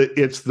 it's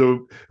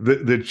the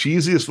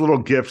cheesiest little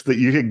gift that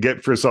you can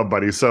get for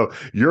somebody. So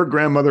your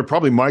grandmother,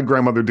 probably my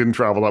grandmother, didn't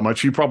travel that much.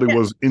 She probably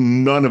was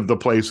in none of the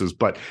places,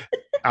 but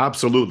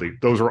absolutely,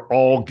 those are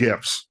all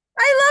gifts.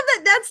 I love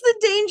that. That's the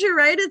danger,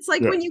 right? It's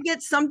like when you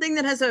get something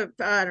that has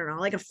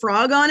like a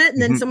frog on it,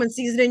 and then someone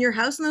sees it in your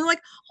house and they're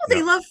like, oh,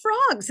 they love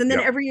frogs. And then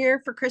every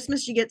year for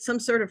Christmas, you get some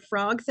sort of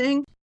frog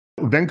thing.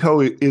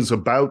 Venko is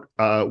about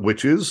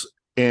witches,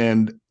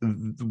 and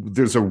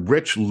there's a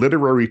rich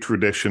literary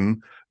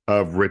tradition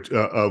of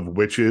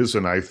witches.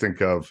 And I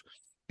think of,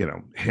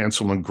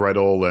 Hansel and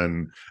Gretel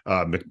and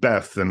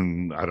Macbeth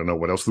and I don't know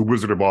what else, The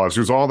Wizard of Oz.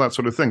 There's all that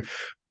sort of thing.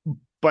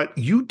 But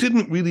you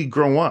didn't really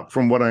grow up,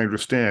 from what I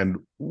understand,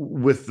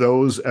 with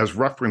those as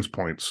reference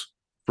points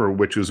for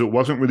witches. It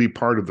wasn't really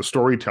part of the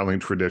storytelling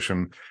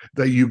tradition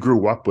that you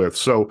grew up with.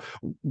 So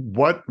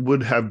what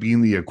would have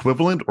been the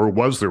equivalent, or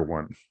was there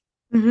one?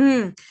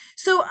 Mm-hmm.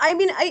 So, I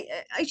mean, I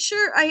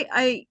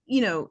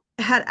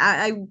had,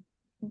 I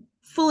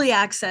fully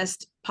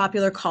accessed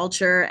popular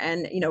culture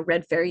and,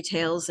 read fairy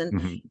tales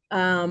and,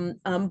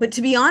 but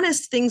to be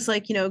honest, things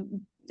like,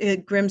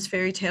 Grimm's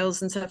fairy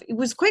tales and stuff, it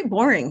was quite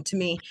boring to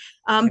me,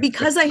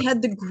 because I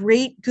had the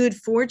great good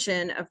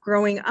fortune of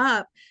growing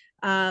up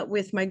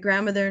with my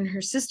grandmother and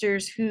her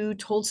sisters who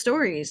told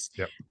stories.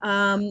 Yep.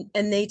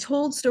 And they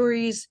told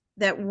stories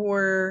that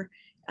were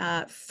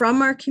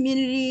from our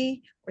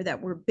community, or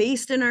that were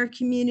based in our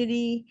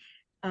community,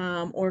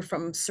 or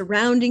from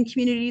surrounding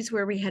communities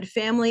where we had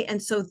family.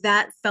 And so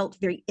that felt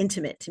very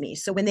intimate to me.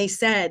 So when they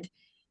said,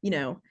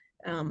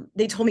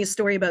 they told me a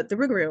story about the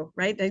Rougarou,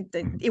 right?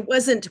 It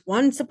wasn't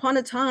once upon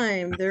a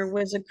time there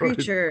was a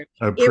creature.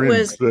 It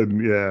was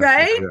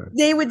right. Yeah.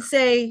 They would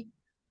say,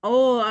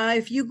 "Oh,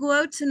 if you go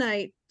out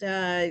tonight,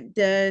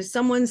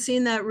 someone's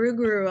seen that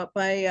Rougarou up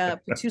by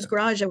Patu's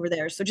garage over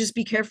there. So just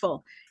be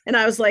careful." And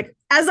I was like,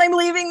 as I'm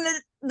leaving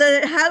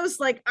the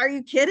house, like, are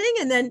you kidding?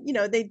 And then,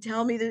 they'd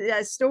tell me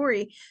the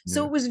story.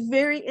 So it was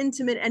very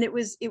intimate, and it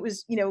was,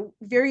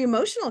 very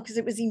emotional because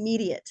it was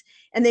immediate.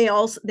 And they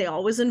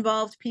always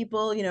involved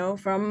people,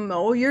 from,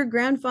 your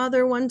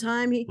grandfather one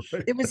time,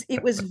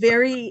 it was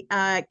very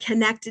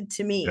connected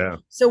to me. Yeah.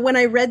 So when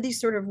I read these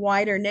sort of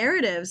wider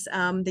narratives,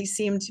 they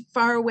seemed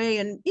far away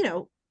and,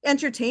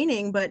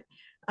 entertaining, but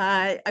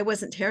I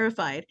wasn't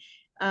terrified.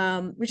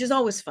 Which is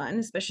always fun,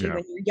 especially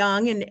when you're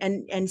young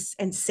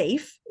and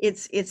safe.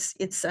 It's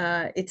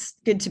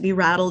good to be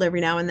rattled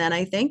every now and then,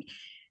 I think.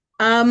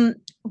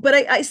 But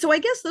I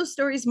guess those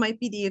stories might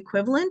be the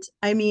equivalent.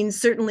 I mean,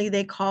 certainly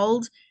they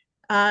called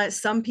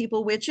some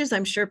people witches.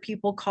 I'm sure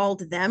people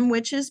called them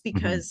witches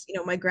because,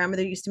 my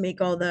grandmother used to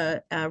make all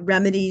the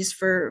remedies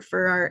for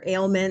our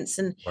ailments,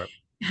 and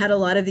had a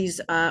lot of these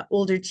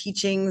older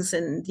teachings,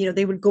 and,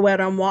 they would go out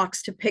on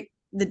walks to pick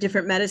the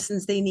different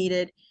medicines they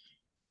needed.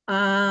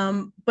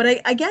 But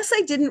I guess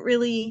I didn't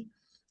really,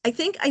 I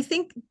think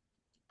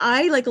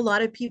I, like a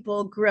lot of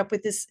people, grew up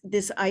with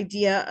this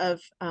idea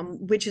of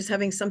witches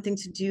having something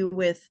to do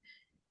with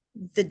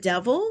the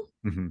devil,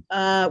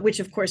 which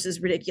of course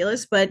is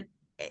ridiculous, but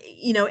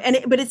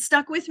but it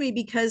stuck with me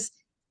because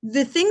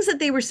the things that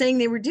they were saying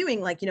they were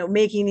doing, like,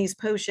 making these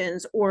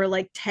potions or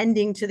like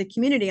tending to the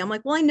community. I'm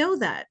like, well, I know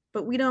that,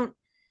 but we don't,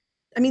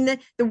 I mean,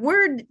 the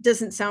word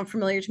doesn't sound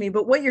familiar to me,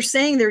 but what you're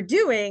saying they're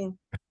doing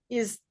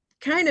is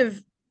kind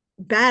of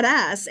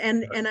badass,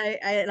 and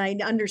I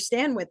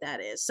understand what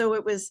that is. So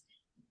it was,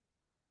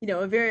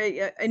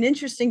 an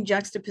interesting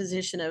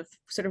juxtaposition of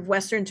sort of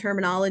Western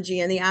terminology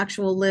and the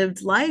actual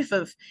lived life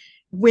of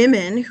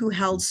women who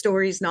held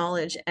stories,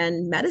 knowledge,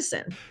 and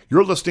medicine.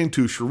 You're listening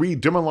to Cherie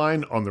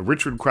Dimaline on The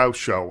Richard Crouse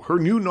Show. Her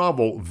new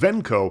novel,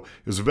 Venko,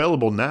 is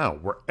available now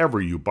wherever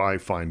you buy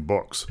fine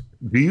books.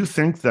 Do you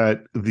think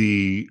that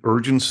the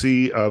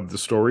urgency of the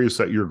stories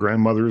that your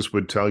grandmothers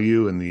would tell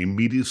you and the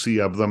immediacy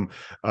of them,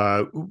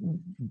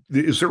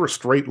 is there a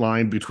straight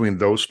line between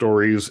those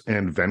stories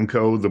and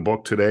Venko, the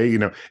book today,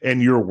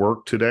 and your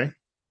work today?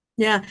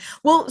 Yeah,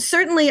 well,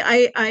 certainly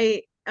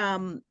I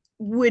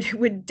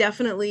would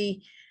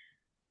definitely,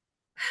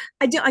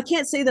 I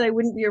can't say that I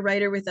wouldn't be a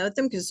writer without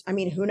them, because I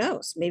mean, who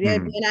knows? Maybe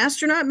I'd be an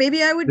astronaut.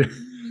 Maybe I would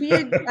be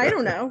I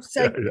don't know.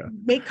 So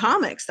make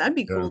comics. That'd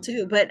be cool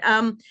too. But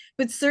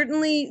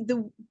certainly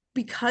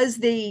because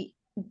they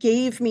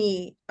gave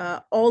me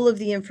all of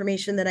the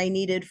information that I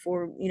needed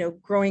for,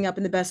 growing up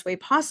in the best way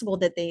possible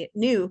that they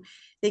knew,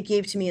 they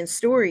gave to me in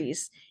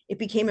stories. It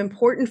became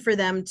important for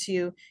them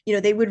to,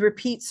 they would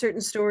repeat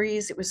certain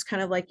stories. It was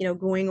kind of like,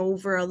 going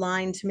over a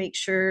line to make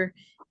sure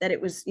that it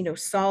was,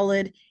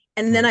 solid.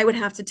 And then I would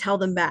have to tell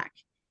them back,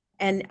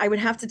 and I would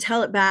have to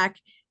tell it back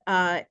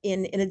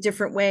in a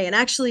different way. And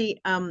actually,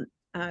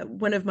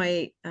 one of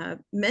my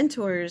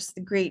mentors,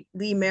 the great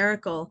Lee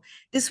Miracle,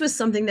 this was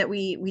something that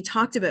we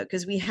talked about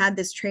because we had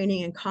this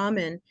training in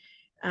common.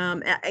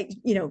 I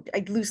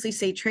loosely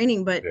say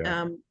training, but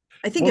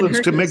I think it's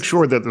to make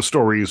sure that the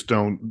stories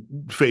don't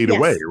fade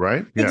away,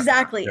 right? Yeah.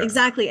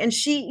 Exactly. And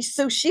she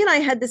and I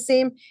had the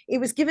same, it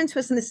was given to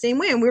us in the same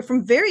way. And we're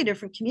from very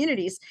different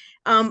communities,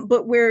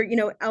 but where,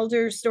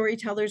 elder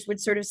storytellers would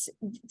sort of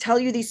tell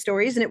you these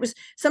stories, and it was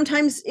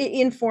sometimes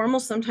informal,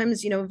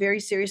 sometimes, very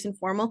serious and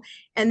formal,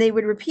 and they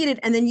would repeat it.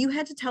 And then you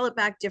had to tell it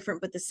back different,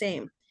 but the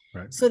same.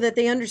 Right. So that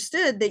they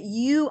understood that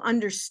you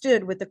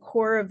understood what the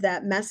core of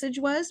that message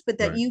was, but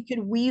that you could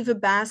weave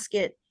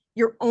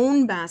your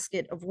own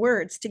basket of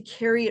words to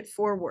carry it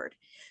forward.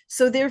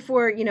 So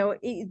therefore,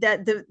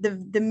 that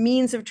the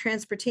means of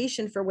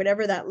transportation for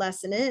whatever that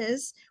lesson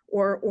is,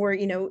 or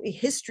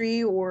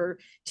history or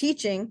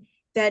teaching,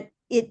 that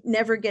it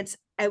never gets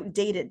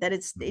outdated, that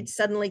it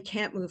suddenly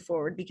can't move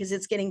forward because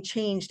it's getting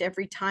changed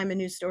every time a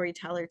new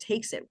storyteller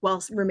takes it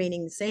while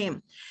remaining the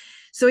same.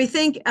 So I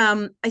think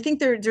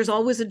there's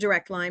always a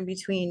direct line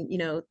between,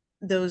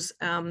 those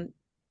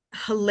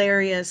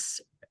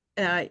hilarious,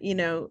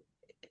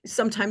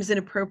 sometimes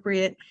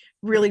inappropriate,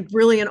 really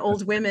brilliant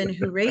old women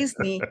who raised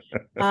me,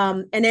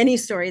 and any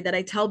story that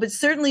I tell. But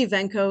certainly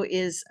Venko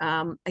is,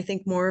 I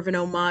think, more of an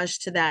homage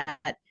to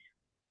that,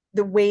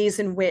 the ways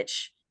in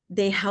which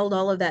they held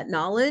all of that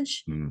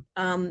knowledge in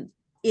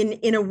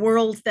a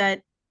world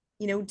that,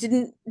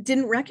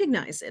 didn't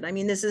recognize it. I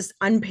mean, this is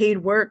unpaid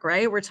work,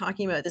 right? We're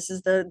talking about, this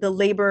is the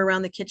labor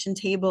around the kitchen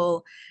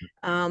table,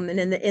 and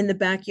in the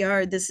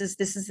backyard. This is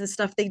the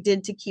stuff they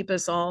did to keep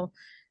us all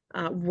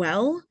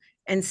well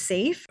and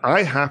safe.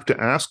 I have to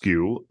ask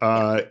you,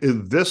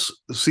 this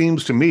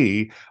seems to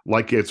me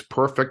like it's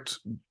perfect,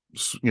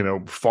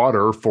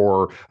 fodder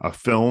for a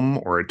film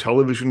or a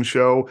television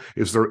show.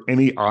 Is there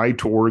any eye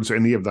towards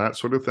any of that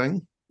sort of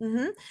thing?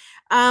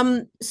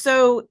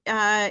 So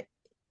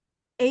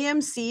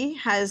AMC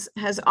has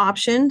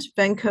optioned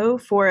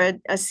Venko for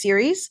a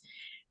series,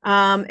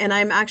 and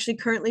I'm actually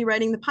currently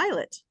writing the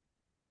pilot.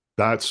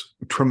 That's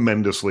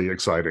tremendously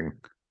exciting.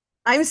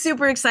 I'm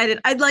super excited.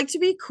 I'd like to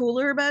be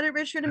cooler about it,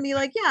 Richard, and be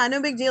like, yeah,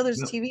 no big deal.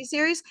 There's a TV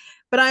series,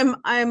 but I'm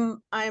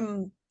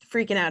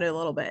freaking out a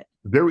little bit.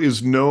 There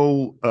is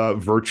no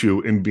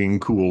virtue in being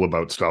cool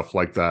about stuff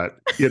like that.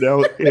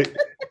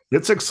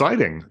 It's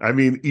exciting. I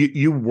mean,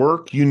 you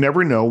work, you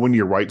never know when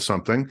you write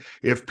something,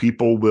 if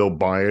people will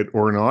buy it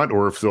or not,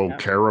 or if they'll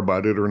care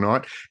about it or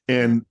not.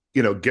 And,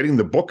 getting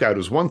the book out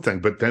is one thing,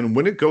 but then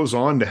when it goes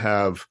on to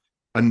have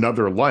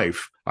another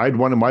life, I had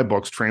one of my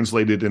books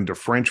translated into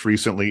French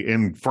recently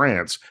in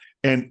France,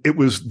 and it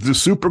was the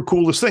super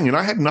coolest thing. And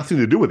I had nothing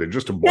to do with it,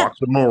 just a box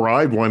of them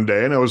arrived one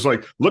day. And I was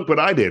like, look what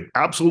I did.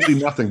 Absolutely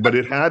nothing, but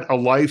it had a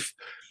life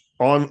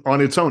on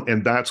its own.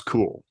 And that's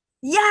cool.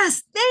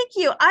 Yes. Thank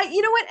you.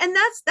 You know what? And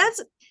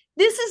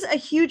this is a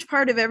huge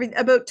part of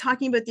about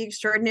talking about the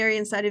extraordinary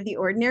inside of the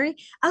ordinary,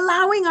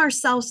 allowing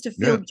ourselves to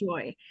feel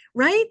joy,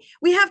 right?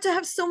 We have to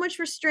have so much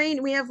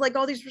restraint. We have like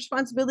all these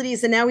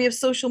responsibilities, and now we have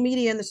social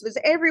media, and there's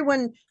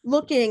everyone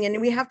looking,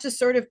 and we have to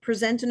sort of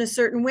present in a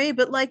certain way.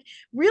 But like,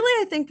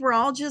 really, I think we're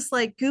all just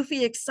like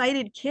goofy,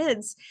 excited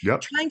kids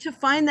trying to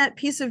find that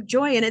piece of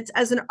joy. And it's,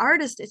 as an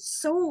artist, it's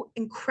so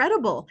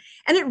incredible.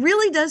 And it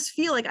really does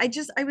feel like,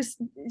 I was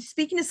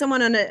speaking to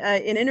someone on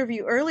an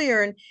interview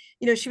earlier, and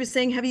she was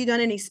saying, have you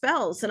done any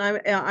spells? And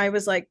I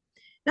was like,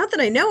 not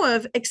that I know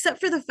of, except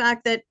for the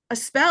fact that a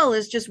spell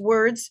is just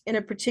words in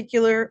a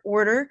particular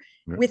order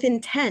with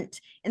intent.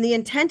 And the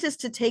intent is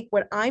to take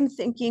what I'm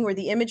thinking or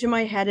the image in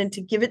my head and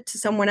to give it to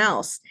someone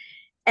else.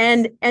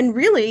 And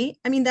really,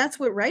 I mean, that's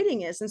what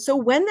writing is. And so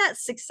when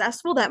that's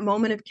successful, that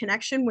moment of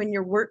connection, when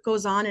your work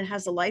goes on and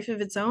has a life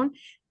of its own,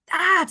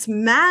 that's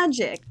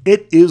magic.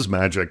 It is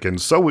magic, and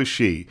so is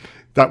she.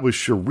 That was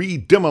Cherie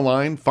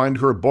Dimaline. Find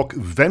her book,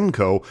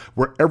 Venko,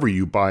 wherever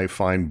you buy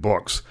fine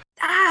books.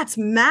 That's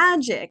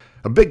magic.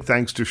 A big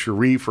thanks to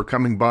Cherie for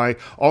coming by.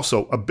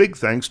 Also, a big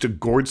thanks to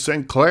Gord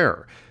St.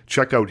 Clair.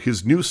 Check out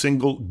his new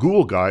single,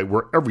 Ghoul Guy,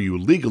 wherever you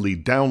legally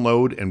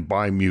download and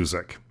buy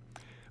music.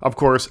 Of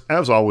course,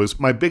 as always,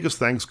 my biggest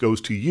thanks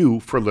goes to you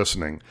for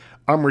listening.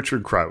 I'm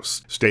Richard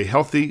Krause. Stay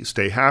healthy,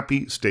 stay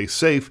happy, stay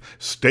safe,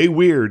 stay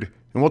weird,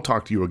 and we'll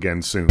talk to you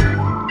again soon.